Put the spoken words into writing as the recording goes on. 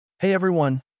Hey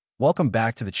everyone, welcome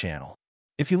back to the channel.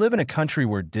 If you live in a country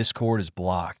where Discord is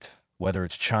blocked, whether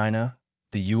it's China,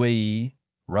 the UAE,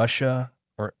 Russia,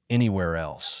 or anywhere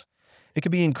else, it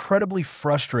can be incredibly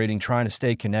frustrating trying to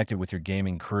stay connected with your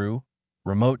gaming crew,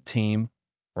 remote team,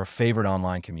 or favorite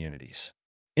online communities.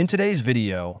 In today's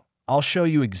video, I'll show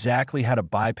you exactly how to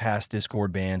bypass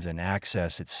Discord bans and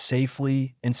access it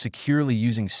safely and securely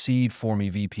using Seed for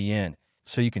Me VPN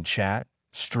so you can chat,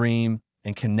 stream,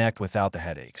 and connect without the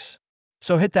headaches.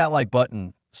 So hit that like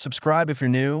button, subscribe if you're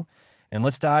new, and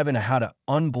let's dive into how to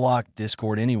unblock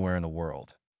Discord anywhere in the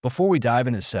world. Before we dive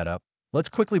into the setup, let's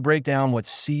quickly break down what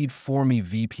Seed for Me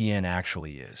VPN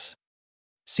actually is.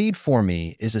 Seed for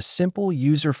Me is a simple,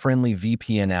 user-friendly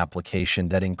VPN application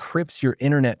that encrypts your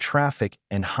internet traffic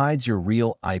and hides your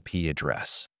real IP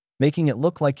address, making it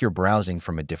look like you're browsing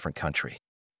from a different country.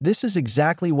 This is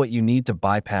exactly what you need to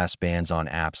bypass bans on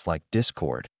apps like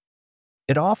Discord.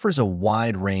 It offers a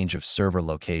wide range of server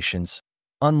locations,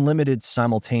 unlimited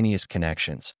simultaneous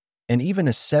connections, and even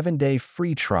a 7-day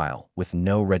free trial with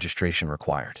no registration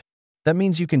required. That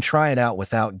means you can try it out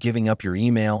without giving up your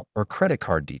email or credit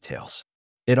card details.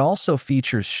 It also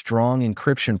features strong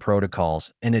encryption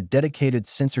protocols and a dedicated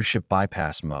censorship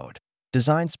bypass mode,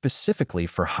 designed specifically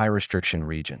for high-restriction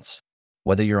regions.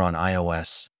 Whether you're on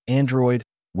iOS, Android,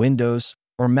 Windows,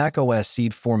 or macOS,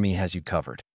 Seed for Me has you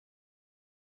covered.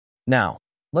 Now,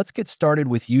 let's get started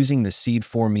with using the Seed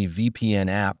for Me VPN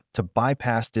app to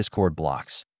bypass Discord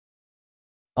blocks.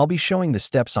 I'll be showing the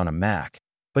steps on a Mac,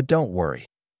 but don't worry.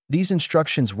 These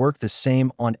instructions work the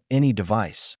same on any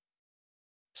device.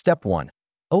 Step 1.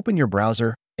 Open your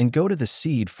browser and go to the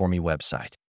Seed for Me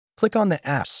website. Click on the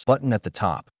Apps button at the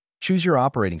top. Choose your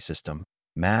operating system,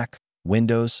 Mac,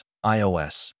 Windows,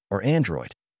 iOS, or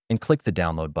Android, and click the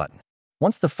Download button.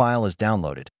 Once the file is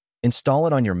downloaded, install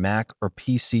it on your Mac or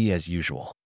PC as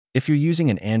usual. If you're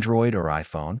using an Android or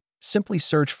iPhone, simply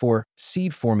search for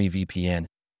Seed for Me VPN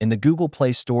in the Google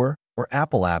Play Store or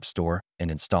Apple App Store and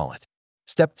install it.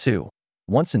 Step 2.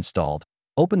 Once installed,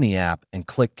 open the app and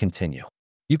click Continue.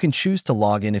 You can choose to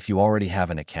log in if you already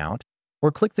have an account,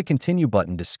 or click the Continue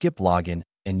button to skip login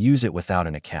and use it without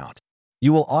an account.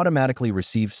 You will automatically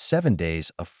receive 7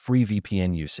 days of free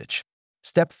VPN usage.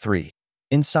 Step 3.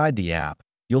 Inside the app,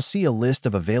 you'll see a list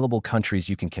of available countries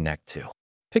you can connect to.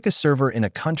 Pick a server in a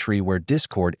country where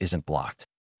Discord isn't blocked.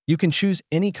 You can choose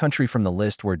any country from the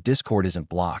list where Discord isn't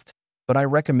blocked, but I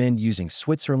recommend using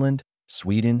Switzerland,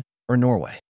 Sweden, or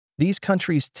Norway. These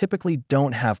countries typically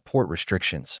don't have port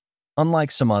restrictions,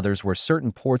 unlike some others where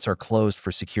certain ports are closed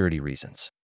for security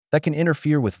reasons. That can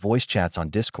interfere with voice chats on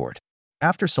Discord.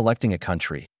 After selecting a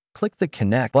country, click the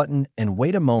Connect button and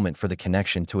wait a moment for the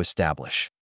connection to establish.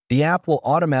 The app will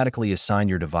automatically assign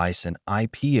your device an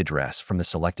IP address from the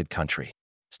selected country.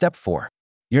 Step 4.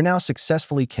 You're now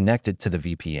successfully connected to the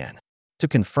VPN. To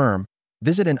confirm,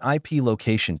 visit an IP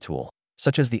location tool,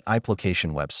 such as the IP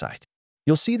location website.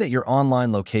 You'll see that your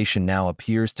online location now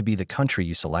appears to be the country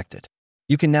you selected.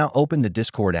 You can now open the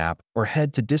Discord app or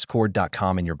head to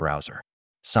discord.com in your browser.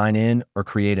 Sign in or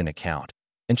create an account,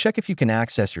 and check if you can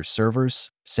access your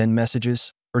servers, send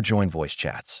messages, or join voice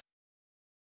chats.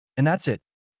 And that's it.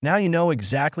 Now you know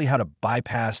exactly how to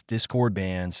bypass Discord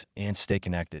bans and stay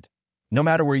connected, no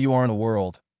matter where you are in the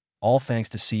world, all thanks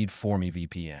to Seed for Me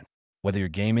VPN. Whether you're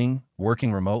gaming,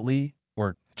 working remotely,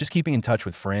 or just keeping in touch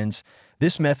with friends,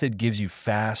 this method gives you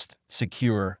fast,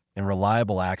 secure, and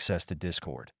reliable access to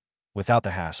Discord without the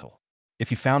hassle.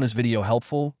 If you found this video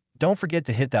helpful, don't forget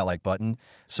to hit that like button,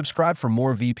 subscribe for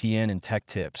more VPN and tech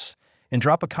tips, and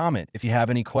drop a comment if you have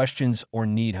any questions or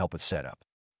need help with setup.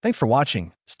 Thanks for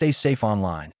watching, stay safe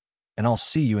online, and I'll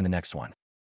see you in the next one.